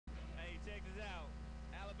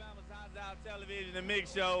Out Television, the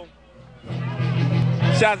Mix Show.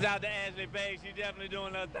 Shouts out to Ashli Paige. She's definitely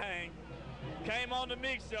doing her thing. Came on the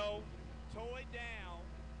Mix Show, tore it down.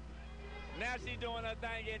 Now she's doing her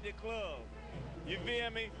thing at the club. You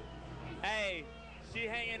feel me? Hey, she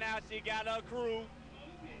hanging out. She got her crew.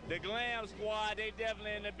 The Glam Squad, they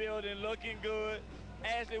definitely in the building, looking good.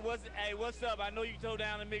 Ashli, what's up? I know you tore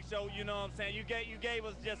down the Mix Show. You know what I'm saying? You gave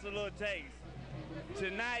us just a little taste.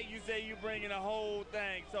 Tonight, you say you bringing a whole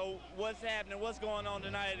thing. So what's happening? What's going on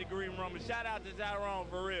tonight at the Greem Room? Shout out to Tyrone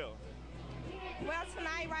for real. Well,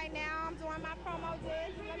 tonight, right now, I'm doing my promo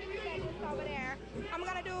disc. Let me get this over there. I'm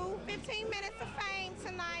going to do 15 minutes of fame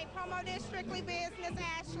tonight. Promo disc, strictly business,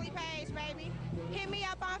 Ashli Paige, baby. Hit me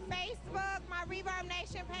up on Facebook, my Reverb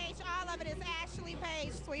Nation page. All of it is Ashli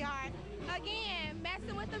Paige, sweetheart. Again,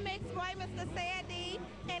 messing with the mix boy, Mr. Sadie,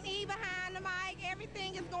 and E behind the mic.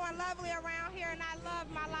 Everything is going lovely around here, and I love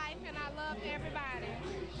my life, and I love everybody.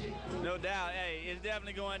 No doubt. Hey, it's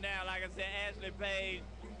definitely going down. Like I said, Ashli Paige.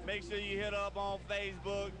 Make sure you hit her up on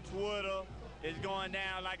Facebook, Twitter. It's going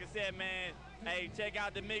down. Like I said, man, hey, check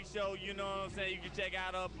out the Mix Show. You know what I'm saying? You can check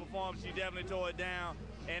out her performance. She definitely tore it down.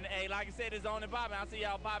 And, hey, like I said, it's on and popping. I see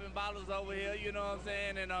y'all popping bottles over here, you know what I'm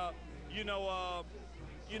saying? And,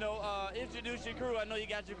 introduce your crew. I know you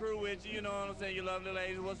got your crew with you, you know what I'm saying? You lovely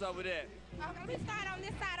ladies. What's up with that? Okay, let me start on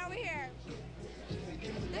this side over here.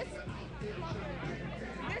 This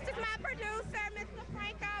is my producer, Mr.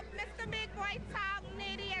 Franco, Mr. Big Boy Talk,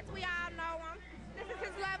 Nitty, as we all know him. This is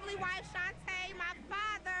his lovely wife, Shantae, my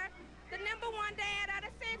father, the #1 dad of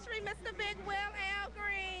the century, Mr. Big Will L.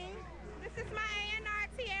 Greem. This is my A&R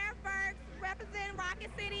Tierra Burks, representing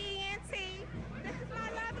Rocket City ENT. This is my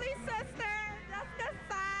lovely sister, Jessica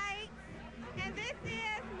Sykes. And this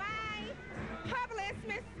is my publicist,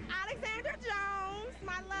 Miss Alexandra Jones,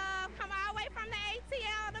 my love, come all the way from the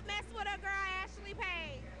ATL to mess with her girl, Ashli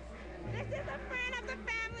Paige. This is a friend of the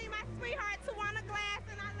family, my sweetheart, Tawana Glass,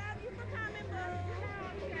 and I love you for coming, boo.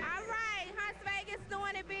 All right, Hunts Vegas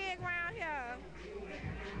doing it big around here.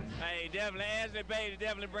 Hey, definitely, Ashli Paige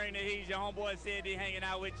definitely bring the heat. Your homeboy said he hanging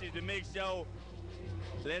out with you, the Mix Show.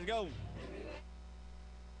 Let's go.